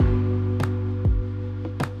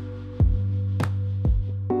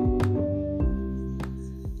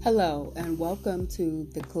Hello and welcome to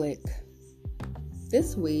The Click.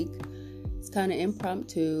 This week, it's kind of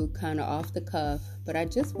impromptu, kind of off the cuff, but I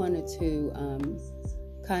just wanted to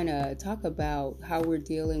kind of talk about how we're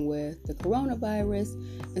dealing with the coronavirus,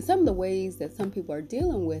 and some of the ways that some people are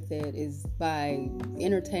dealing with it is by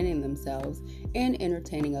entertaining themselves and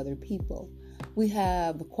entertaining other people. We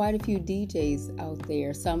have quite a few DJs out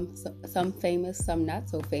there, some famous, some not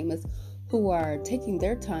so famous, who are taking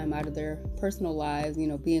their time out of their personal lives,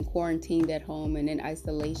 being quarantined at home and in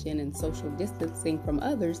isolation and social distancing from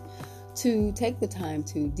others, to take the time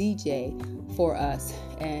to DJ for us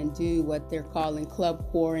and do what they're calling club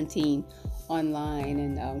quarantine online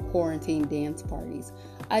and quarantine dance parties.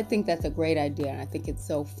 I think that's a great idea, and I think it's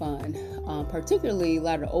so fun. Particularly a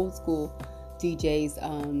lot of old school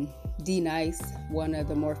DJs. D-Nice, one of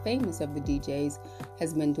the more famous of the DJs,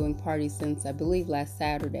 has been doing parties since, I believe, last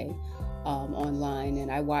Saturday. Online,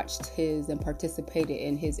 and I watched his and participated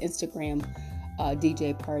in his Instagram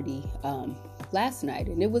DJ party last night,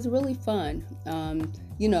 and it was really fun. A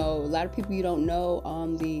lot of people you don't know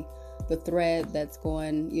on the thread that's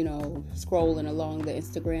going, scrolling along the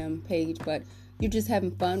Instagram page, but you're just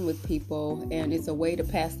having fun with people, and it's a way to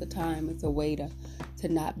pass the time. It's a way to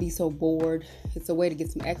not be so bored. It's a way to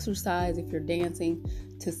get some exercise if you're dancing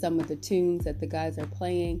to some of the tunes that the guys are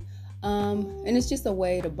playing. And it's just a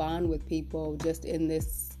way to bond with people just in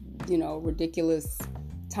this, ridiculous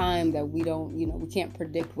time that we don't, we can't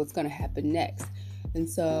predict what's going to happen next. And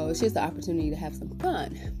so it's just an opportunity to have some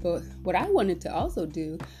fun. But what I wanted to also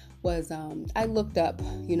do was I looked up,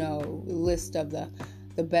 a list of the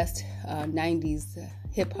best 90s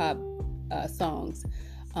hip hop songs.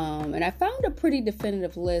 And I found a pretty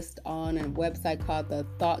definitive list on a website called the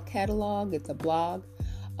Thought Catalog. It's a blog.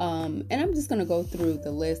 And I'm just going to go through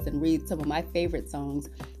the list and read some of my favorite songs.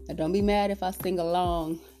 Now, don't be mad if I sing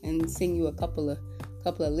along and sing you a couple of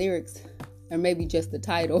lyrics, or maybe just the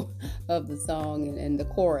title of the song and the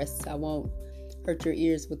chorus. I won't hurt your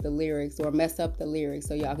ears with the lyrics or mess up the lyrics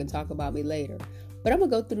so y'all can talk about me later. But I'm going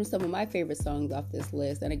to go through some of my favorite songs off this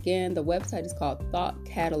list. And again, the website is called Thought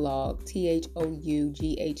Catalog,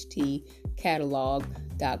 THOUGHT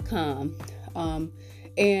catalog.com.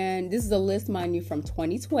 And this is a list, mind you, from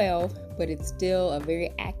 2012, but it's still a very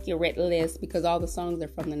accurate list because all the songs are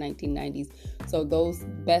from the 1990s. So those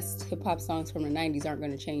best hip hop songs from the 90s aren't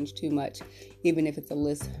going to change too much, even if it's a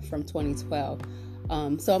list from 2012.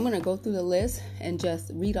 So I'm going to go through the list and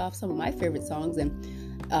just read off some of my favorite songs. And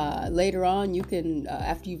later on, you can,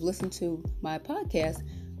 after you've listened to my podcast,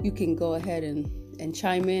 you can go ahead and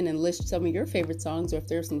chime in and list some of your favorite songs, or if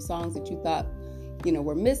there's some songs that you thought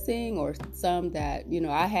we're missing, or some that,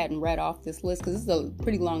 I hadn't read off this list, because this is a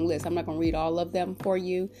pretty long list. I'm not going to read all of them for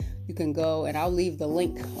you. You can go, and I'll leave the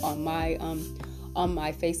link on my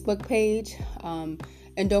Facebook page.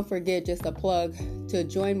 And don't forget, just a plug, to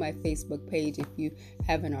join my Facebook page if you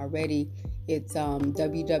haven't already. It's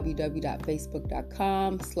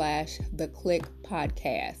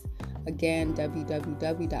www.facebook.com/theclickpodcast. Again,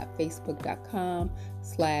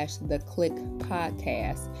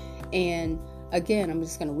 www.facebook.com/theclickpodcast. And again, I'm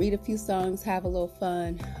just going to read a few songs, have a little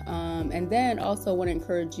fun, and then also want to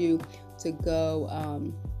encourage you to go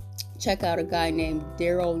check out a guy named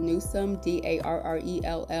Daryl Newsom,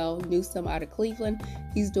 Darrell Newsom, out of Cleveland.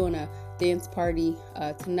 He's doing a dance party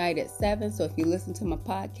tonight at 7. So if you listen to my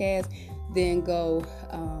podcast, then go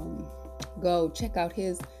check out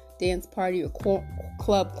his dance party, or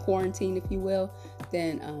club quarantine, if you will.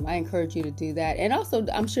 Then I encourage you to do that. And also,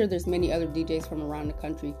 I'm sure there's many other DJs from around the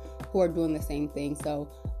country who are doing the same thing. So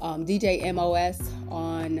DJ MOS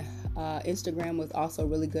on Instagram was also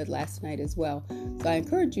really good last night as well. So I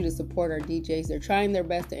encourage you to support our DJs. They're trying their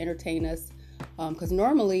best to entertain us, because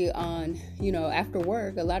normally on, after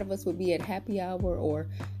work, a lot of us would be at happy hour or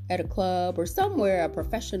at a club or somewhere, a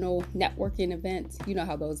professional networking event. You know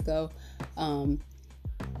how those go.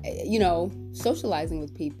 Socializing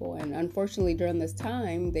with people. And unfortunately, during this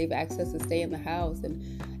time, they've asked us to stay in the house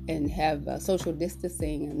and have social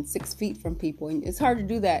distancing and 6 feet from people. And it's hard to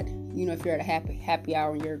do that, if you're at a happy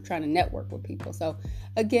hour and you're trying to network with people. So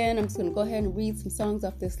again, I'm just going to go ahead and read some songs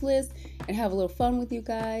off this list and have a little fun with you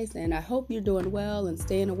guys. And I hope you're doing well and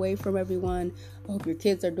staying away from everyone. I hope your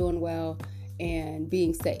kids are doing well and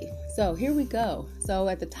being safe. So here we go. So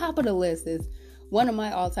at the top of the list is one of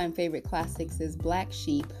my all-time favorite classics is Black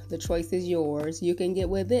Sheep. The choice is yours. You can get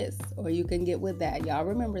with this or you can get with that. Y'all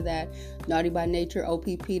remember that? Naughty by Nature,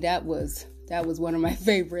 OPP, that was one of my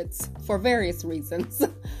favorites for various reasons.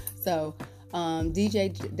 So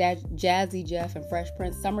DJ Jazzy Jeff and Fresh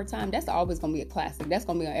Prince, Summertime, that's always going to be a classic. That's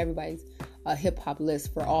going to be on everybody's hip-hop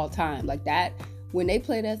list for all time. Like that when they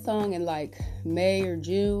play that song in like May or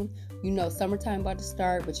June, summertime about to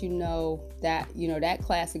start, but that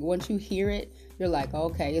classic, once you hear it, you're like,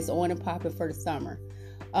 okay, it's on and popping for the summer.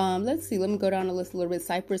 Let's see, let me go down the list a little bit.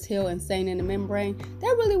 Cypress Hill, Insane in the Membrane.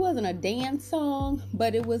 That really wasn't a dance song,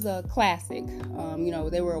 but it was a classic.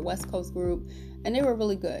 They were a West Coast group, and they were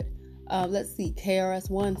really good. Let's see,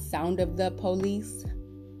 KRS-One, Sound of the Police.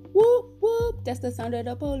 Whoop, whoop, that's the sound of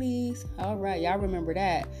the police. All right, y'all remember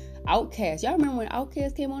that. Outkast. Y'all remember when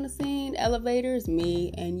Outkast came on the scene? Elevators,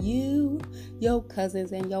 me and you, your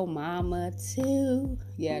cousins and your mama too.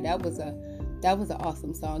 Yeah, that was an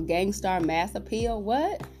awesome song. Gangstar, Mass Appeal.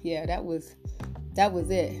 What? Yeah, that was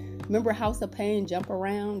it. Remember House of Pain, Jump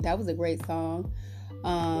Around? That was a great song.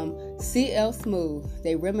 CL Smooth,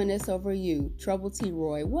 They Reminisce Over You. Trouble T.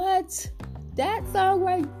 Roy. What? That song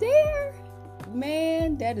right there?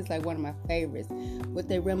 Man, that is like one of my favorites. What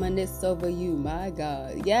They Reminisce Over You. My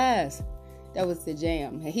God. Yes. That was the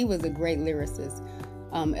jam. And he was a great lyricist.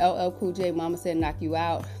 LL Cool J, Mama Said Knock You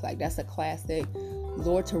Out. Like, that's a classic.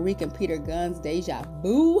 Lord Tariq and Peter Guns, Deja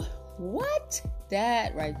Vu. What?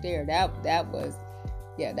 That right there. That was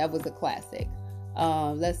a classic.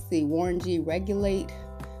 Let's see. Warren G, Regulate.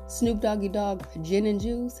 Snoop Doggy Dogg, Gin and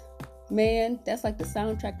Juice. Man, that's like the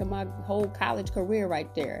soundtrack to my whole college career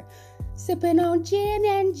right there. Sipping on gin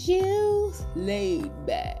and juice, laid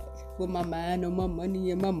back with my mind on my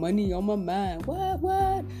money and my money on my mind.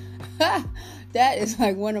 What? That is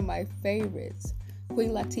like one of my favorites. Queen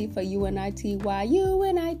Latifah, UNITY,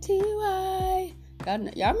 UNITY.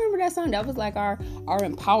 Y'all remember that song? That was like our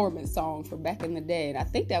empowerment song for back in the day, and I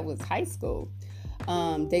think that was high school.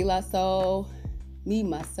 De La Soul, Me,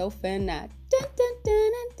 Myself, and I.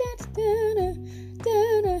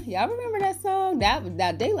 Y'all remember that song?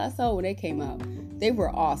 That De La Soul, when they came out, they were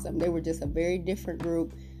awesome. They were just a very different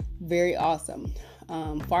group, very awesome.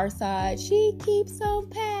 Pharcyde, She Keeps on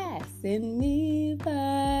Passing Me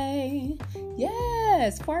By.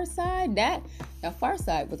 Yes, Pharcyde. Now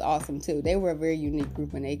Pharcyde was awesome too. They were a very unique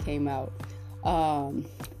group when they came out.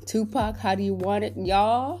 Tupac, How Do You Want It,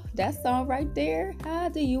 y'all? That song right there. How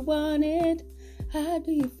do you want it? How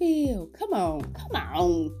do you feel? Come on.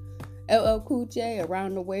 LL Cool J,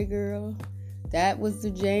 Around the Way Girl. That was the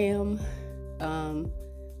jam.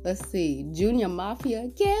 Let's see. Junior Mafia,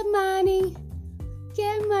 Get Money.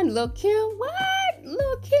 Lil' Kim, what?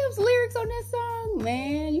 Lil' Kim's lyrics on that song?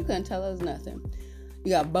 Man, you couldn't tell us nothing.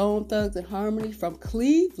 You got Bone Thugs and Harmony from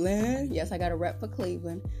Cleveland. Yes, I got a rep for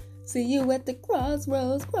Cleveland. See you at the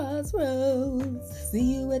crossroads.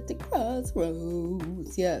 See you at the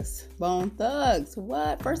crossroads. Yes, Bone Thugs.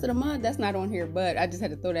 What? First of the month? That's not on here, but I just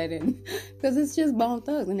had to throw that in because it's just Bone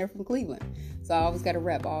Thugs and they're from Cleveland. So I always got a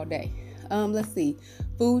rep all day. Let's see.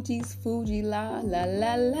 Fugees, Fuji La La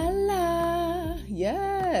La La La.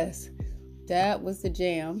 Yes, that was the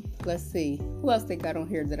jam. Let's see. Who else they got on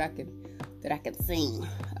here that I can sing?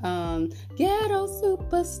 Ghetto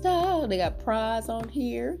Superstar. They got Prize on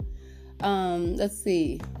here. Let's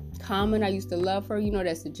see. Common, I Used to Love Her.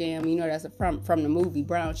 That's the jam. That's from the movie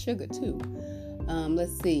Brown Sugar too.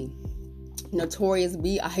 Let's see. Notorious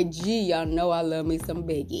B.I.G. Y'all know I love me some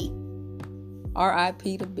Biggie.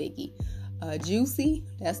 R.I.P. to Biggie. Juicy,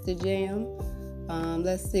 that's the jam.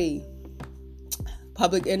 Let's see.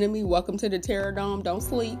 Public Enemy, Welcome to the Terror Dome. Don't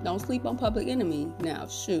sleep on Public Enemy. Now,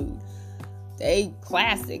 shoot. They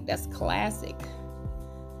classic. That's classic.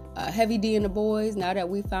 Heavy D and the Boys, Now That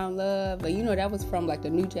We Found Love. But that was from like the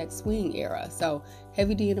New Jack Swing era. So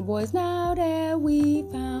Heavy D and the Boys, Now That We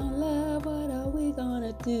Found Love, what are we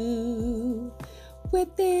gonna do with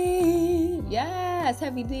it? Yes,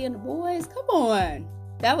 Heavy D and the Boys. Come on.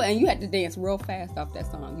 And you had to dance real fast off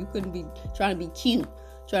that song. You couldn't be trying to be cute,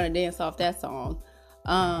 trying to dance off that song.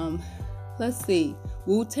 Let's see.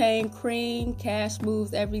 Wu-Tang, Cream, Cash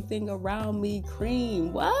Moves Everything Around Me,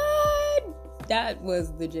 Cream. What? That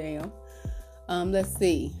was the jam. Let's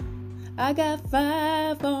see. I Got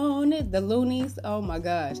 5 on it. The Loonies. Oh my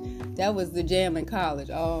gosh. That was the jam in college.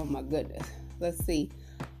 Oh my goodness. Let's see.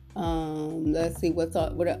 What's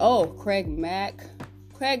up? Craig Mack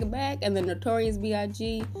and the Notorious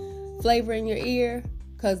B.I.G. Flavor in Your Ear,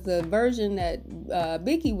 because the version that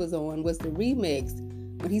Biggie was on was the remix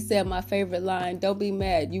when he said my favorite line, "Don't be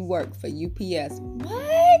mad, you work for UPS."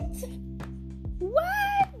 What?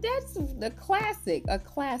 That's a classic.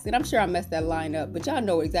 I'm sure I messed that line up, but y'all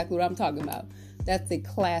know exactly what I'm talking about. That's a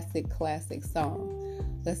classic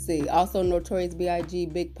song. Let's see. Also Notorious B.I.G.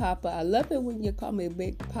 Big Papa. I love it when you call me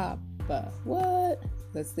Big Papa. What?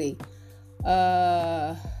 Let's see.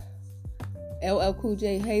 LL Cool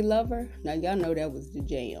J, Hey Lover. Now y'all know that was the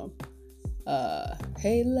jam.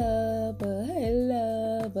 Hey lover,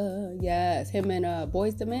 forever. Yes, him and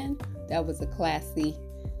Boyz II Men. That was a classy,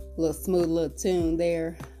 little smooth little tune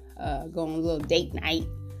there. Going a little date night.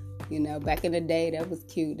 Back in the day, that was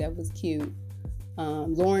cute.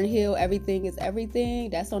 Lauryn Hill, Everything is Everything.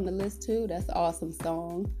 That's on the list too. That's an awesome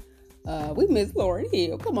song. We miss Lauryn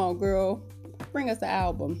Hill. Come on, girl. Bring us an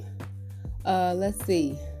album. Let's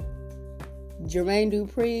see. Jermaine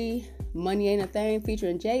Dupri, Money Ain't a Thing,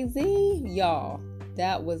 featuring Jay-Z. Y'all,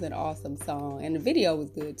 that was an awesome song. And the video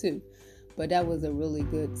was good too. But that was a really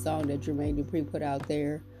good song that Jermaine Dupri put out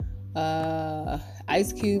there.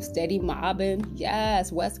 Ice Cube, Steady Mobbin'.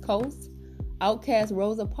 Yes, West Coast. Outkast,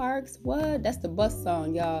 Rosa Parks. What? That's the bus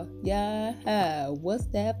song, y'all. Yeah, what's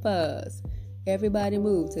that fuzz? Everybody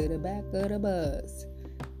move to the back of the bus.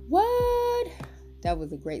 What? That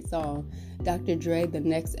was a great song. Dr. Dre, The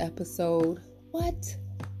Next Episode. What?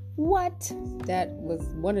 That was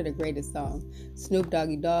one of the greatest songs. Snoop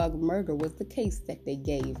Doggy Dogg, Murder Was the Case That They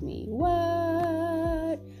Gave Me.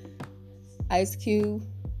 What? Ice Cube,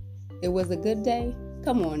 It Was a Good Day.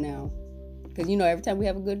 Come on now. Because every time we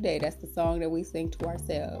have a good day, that's the song that we sing to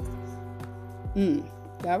ourselves.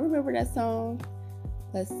 Y'all remember that song?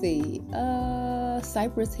 Let's see.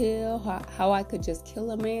 Cypress Hill, How I Could Just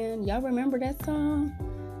Kill a Man. Y'all remember that song?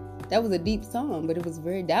 That was a deep song, but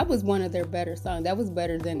that was one of their better songs. That was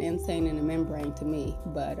better than Insane in the Membrane to me.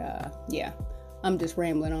 But yeah, I'm just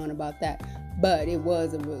rambling on about that. But it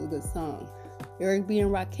was a really good song. Eric B.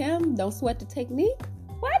 and Rakim, Don't Sweat the Technique.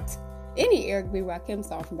 What? Any Eric B. Rakim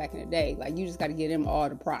song from back in the day, like you just got to give him all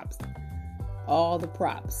the props.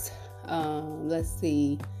 Let's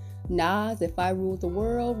see. Nas, If I Ruled the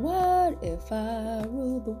World. What? If I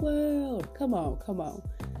Ruled the World. Come on.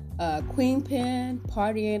 Queen Pen,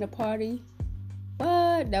 Party Ain't a Party.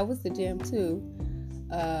 What? That was the jam too.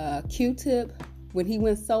 Q-Tip, when he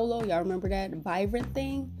went solo. Y'all remember that? Vibrant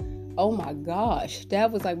Thing? Oh my gosh.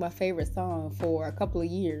 That was like my favorite song for a couple of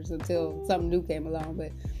years until something new came along.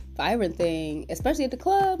 But Vibrant Thing, especially at the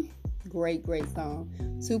club, great song.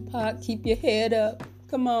 Tupac, Keep Your Head Up.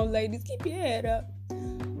 Come on, ladies, keep your head up.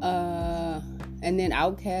 And then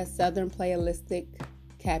Outkast, Southern Playalistic,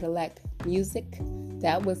 Cadillac Music.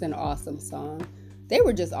 That was an awesome song. They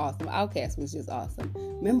were just awesome. Outkast was just awesome.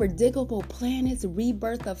 Remember Diggable Planets,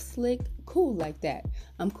 Rebirth of Slick? Cool like that.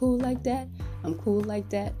 I'm cool like that. I'm cool like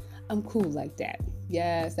that. I'm cool like that.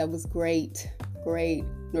 Yes, that was great.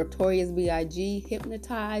 Notorious B.I.G.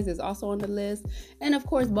 Hypnotize is also on the list. And of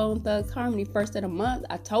course, Bone Thugs Harmony, First of the Month.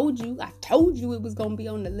 I told you it was going to be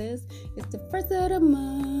on the list. It's the first of the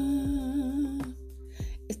month.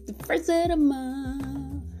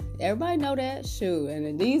 Everybody know that? Shoot. And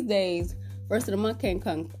in these days, first of the month can't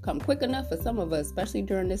come quick enough for some of us, especially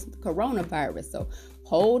during this coronavirus. So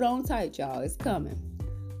hold on tight, y'all. It's coming.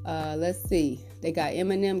 Let's see. They got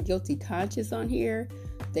Eminem, Guilty Conscience on here.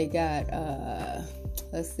 They got,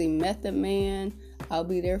 Method Man, I'll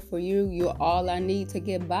Be There For You. You're All I Need to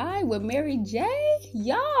Get By with Mary J.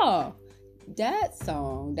 Y'all, that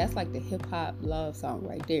song, that's like the hip-hop love song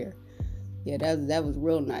right there. Yeah, that was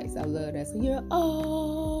real nice. I love that song. You're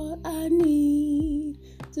all I need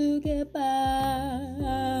to get by.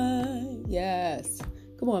 Yes.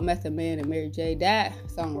 Come on, Method Man and Mary J. That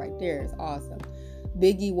song right there is awesome.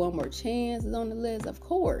 Biggie, One More Chance is on the list. Of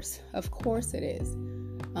course it is.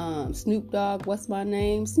 Snoop Dogg, What's My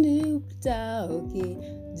Name? Snoop Doggy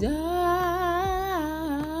Dogg.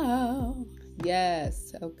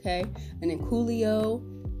 Yes, okay. And then Coolio,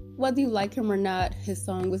 whether you like him or not, his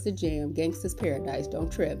song was a jam. Gangsta's Paradise, Don't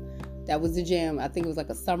Trip. That was the jam. I think it was like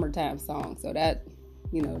a summertime song. So that,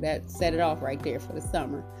 that set it off right there for the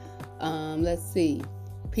summer. Let's see.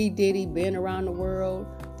 P. Diddy, Been Around the World.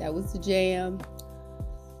 That was the jam.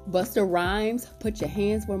 Busta Rhymes, Put Your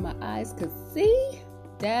Hands Where My Eyes Could See.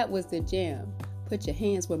 That was the jam. Put your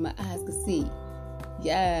hands where my eyes could see.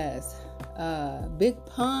 Yes. Big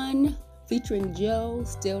Pun featuring Joe,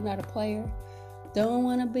 Still Not a Player. Don't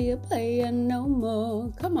wanna be a player no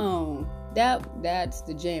more. Come on. That's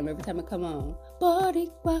the jam every time it come on.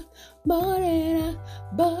 Boricua, morena,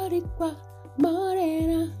 boricua,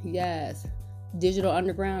 morena. Yes. Digital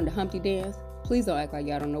Underground, the Humpty Dance. Please don't act like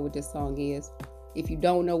y'all don't know what this song is. If you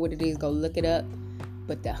don't know what it is, go look it up.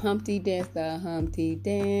 But the Humpty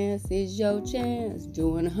Dance is your chance.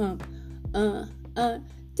 Doing a hump,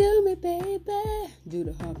 do me, baby. Do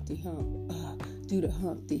the Humpty Hump, do the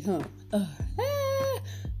Humpty Hump.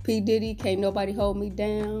 P. Diddy, Can't Nobody Hold Me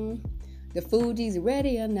Down. The Fugees,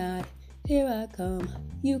 Ready or Not. Here I come,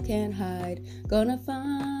 you can't hide. Gonna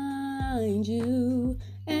find you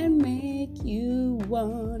and make you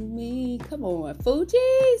want me. Come on,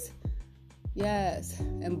 Fugees. Yes,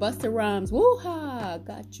 and Busta Rhymes, woo-ha,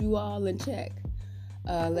 got you all in check.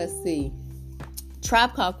 Let's see.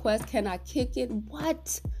 Tribe Called Quest, Can I Kick It?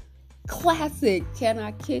 What? Classic. Can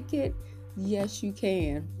I Kick It? Yes, you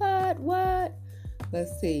can. What?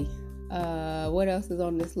 Let's see. What else is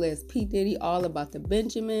on this list? P. Diddy, All About the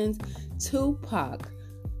Benjamins. Tupac,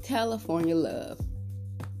 California Love.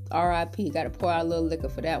 R.I.P. Got to pour out a little liquor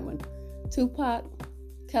for that one. Tupac,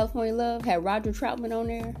 California Love, had Roger Troutman on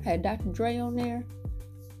there, had Dr. Dre on there.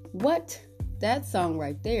 What? That song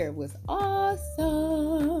right there was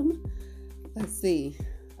awesome. Let's see.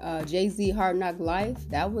 Jay-Z, Hard Knock Life.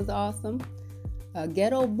 That was awesome.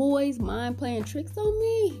 Ghetto Boys, Mind Playing Tricks on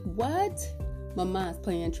Me. What? My mind's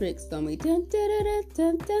playing tricks on me. Dun, dun, dun,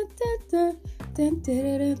 dun, dun, dun, dun, dun,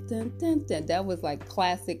 dun, dun, dun. That was like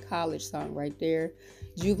classic college song right there.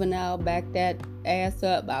 Juvenile, Back That Ass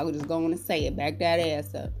Up. I was just going to say it. Back that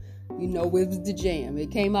ass up. You know, it was the jam. It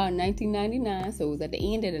came out in 1999, so it was at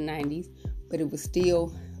the end of the 90s, but it was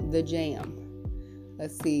still the jam.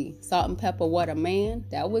 Let's see. Salt and Pepper, What a Man.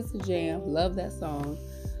 That was the jam. Love that song.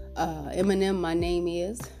 Eminem, My Name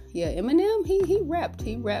Is. Yeah, Eminem, he rapped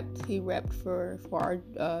for our,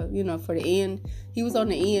 for the end. He was on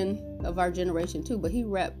the end of our generation too, but he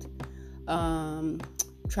rapped.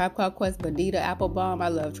 Tribe Called Quest, Bonita Applebum. I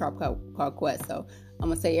love Tribe Called Quest, so I'm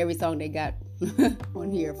gonna say every song they got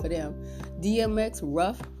on here for them. DMX,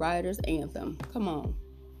 Rough Riders Anthem. Come on.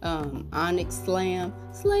 Onyx, Slam.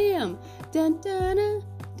 Dun dun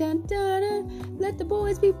dun dun. Let the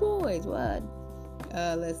boys be boys. What?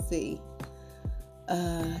 Let's see.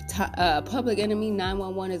 Public Enemy,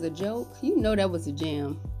 911 is a joke. You know that was a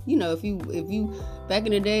jam. You know, if you back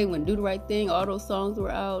in the day when Do the Right Thing, all those songs were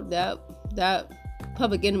out, that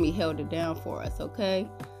Public Enemy held it down for us, okay?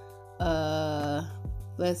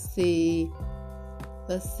 Let's see.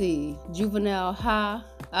 Juvenile, Ha.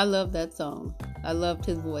 I love that song. I loved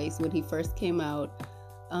his voice when he first came out.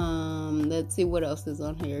 Let's see what else is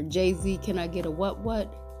on here. Jay-Z, Can I Get a What?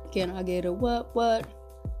 Can I Get a What?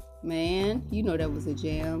 Man, you know that was a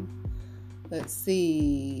jam. Let's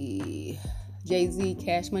see. Jay-Z,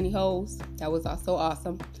 Cash Money Hoes. That was also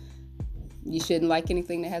awesome. You shouldn't like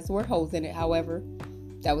anything that has the word hoes in it. However,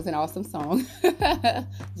 that was an awesome song.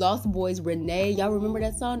 Lost Boys, Renee. Y'all remember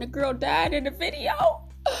that song? The girl died in the video.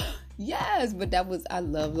 Yes, but I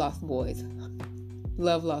love Lost Boys.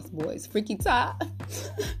 Love Lost Boys. Freaky Ty.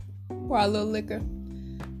 Pour a little liquor.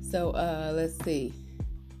 So, let's see.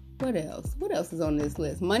 What else? What else is on this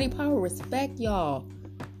list? Money, Power, Respect, y'all.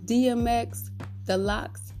 DMX, The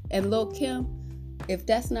Lox, and Lil Kim. If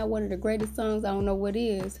that's not one of the greatest songs, I don't know what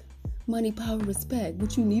is. Money, Power, Respect.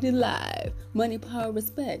 What you needed live. Money, Power,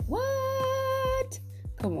 Respect. What?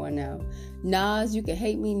 Come on now. Nas, You Can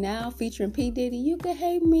Hate Me Now, featuring P. Diddy. You can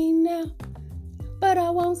hate me now, but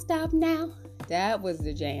I won't stop now. That was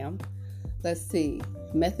the jam. Let's see.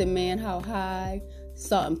 Method Man, How High.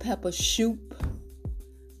 Salt and Pepper, Shoop.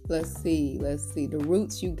 Let's see. The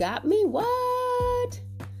Roots, You Got Me. What?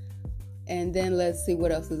 And then let's see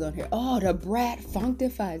what else is on here. Oh, the Brat,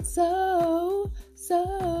 Functified. So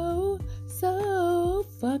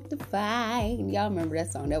Functified. Y'all remember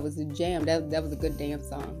that song? That was a jam. That was a good dance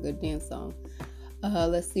song.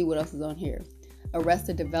 Let's see what else is on here.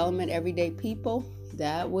 Arrested Development, Everyday People.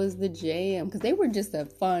 That was the jam because they were just a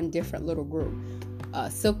fun, different little group.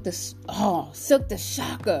 Silk the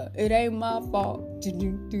Shocker. It ain't my fault.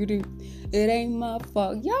 It ain't my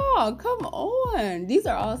fault. Y'all, come on. These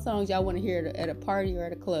are all songs y'all want to hear at a party or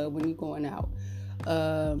at a club when you're going out.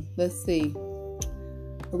 Let's see.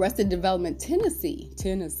 Arrested Development, Tennessee.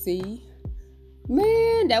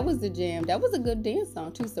 Man, that was the jam. That was a good dance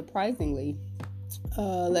song too, surprisingly.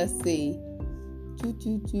 Let's see.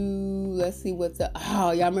 Let's see what's up.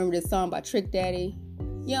 Oh, y'all remember this song by Trick Daddy?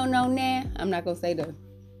 You don't know now. I'm not gonna say the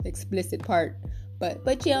explicit part, but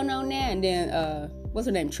you don't know now. And then what's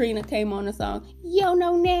her name? Trina came on the song. You don't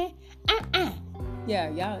know now.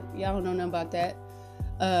 Yeah, y'all don't know nothing about that.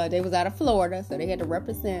 They was out of Florida, so they had to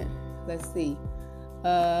represent. Let's see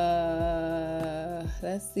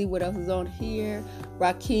what else is on here.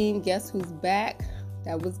 Rakim, Guess Who's Back?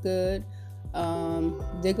 That was good.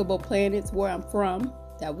 Diggable Planets, Where I'm From.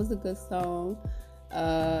 That was a good song.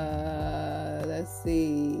 Let's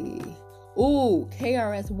see. Ooh,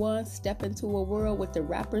 KRS-One, Step Into a World with the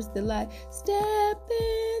Rapper's Delight. Step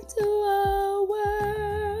into a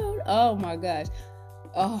world. Oh my gosh.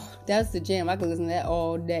 Oh, that's the jam. I could listen to that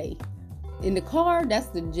all day. In the car, that's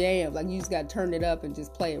the jam. Like, you just got to turn it up and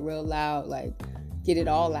just play it real loud. Like, get it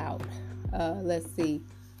all out. Let's see.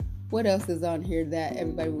 What else is on here that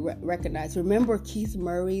everybody will recognize? Remember Keith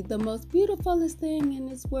Murray? The most beautifulest thing in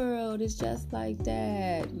this world is just like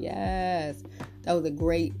that. Yes. That was a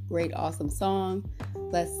great, awesome song.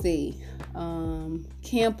 Let's see.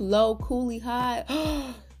 Camp Low, Cooley High.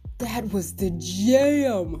 That was the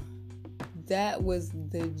jam. That was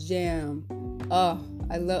the jam. Oh,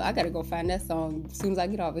 I gotta go find that song as soon as I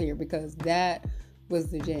get off of here, because that was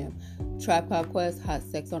the jam. Tribe Called Quest, Hot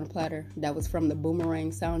Sex on a Platter. That was from the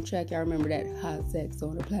Boomerang soundtrack. Y'all remember that? Hot sex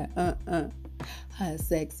on a platter. Hot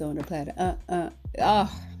sex on a platter.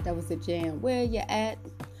 Oh, that was the jam. Where you at?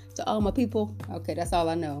 To all my people. Okay, that's all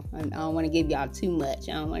I know. I don't want to give y'all too much.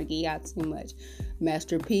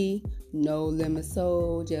 Master P, No Limit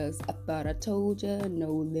Soldiers. I thought I told ya.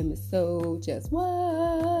 No Limit Soldiers.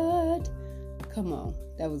 What? Come on,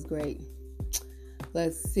 that was great.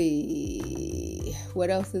 Let's see. What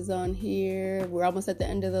else is on here? We're almost at the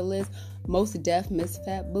end of the list. Mos Def, Miss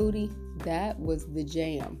Fat Booty. That was the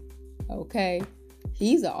jam. Okay?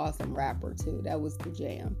 He's an awesome rapper, too. That was the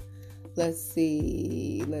jam. Let's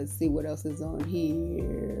see what else is on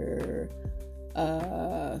here.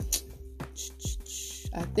 I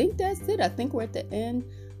think that's it. I think we're at the end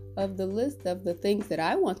of the list of the things that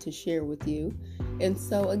I want to share with you. And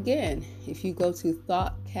so again, if you go to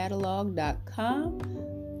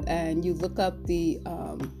thoughtcatalog.com and you look up the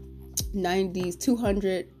 90s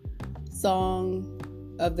 200 song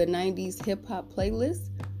of the 90s hip hop playlist,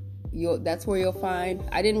 that's where you'll find.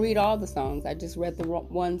 I didn't read all the songs. I just read the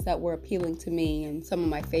ones that were appealing to me and some of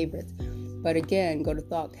my favorites. But again, go to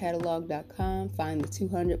thoughtcatalog.com, find the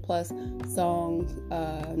 200 plus songs,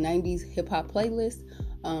 90s hip hop playlist.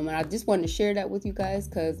 And I just wanted to share that with you guys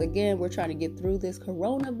because, again, we're trying to get through this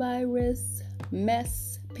coronavirus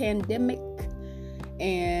mess, pandemic.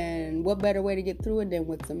 And what better way to get through it than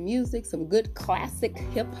with some music, some good classic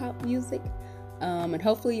hip hop music. And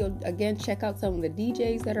hopefully you'll, again, check out some of the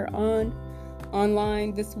DJs that are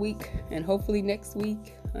online this week and hopefully next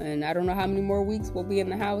week. And I don't know how many more weeks we'll be in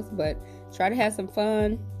the house, but try to have some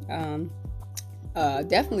fun.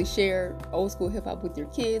 Definitely share old school hip hop with your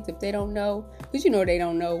kids if they don't know, because you know they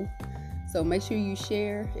don't know. So make sure you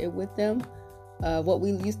share it with them, what we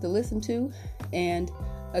used to listen to. And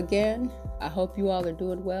again, I hope you all are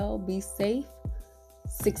doing well. Be safe,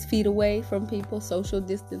 6 feet away from people, social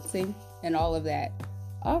distancing, and all of that.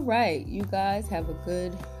 All right, you guys have a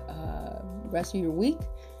good rest of your week,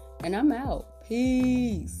 and I'm out.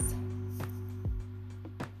 Peace.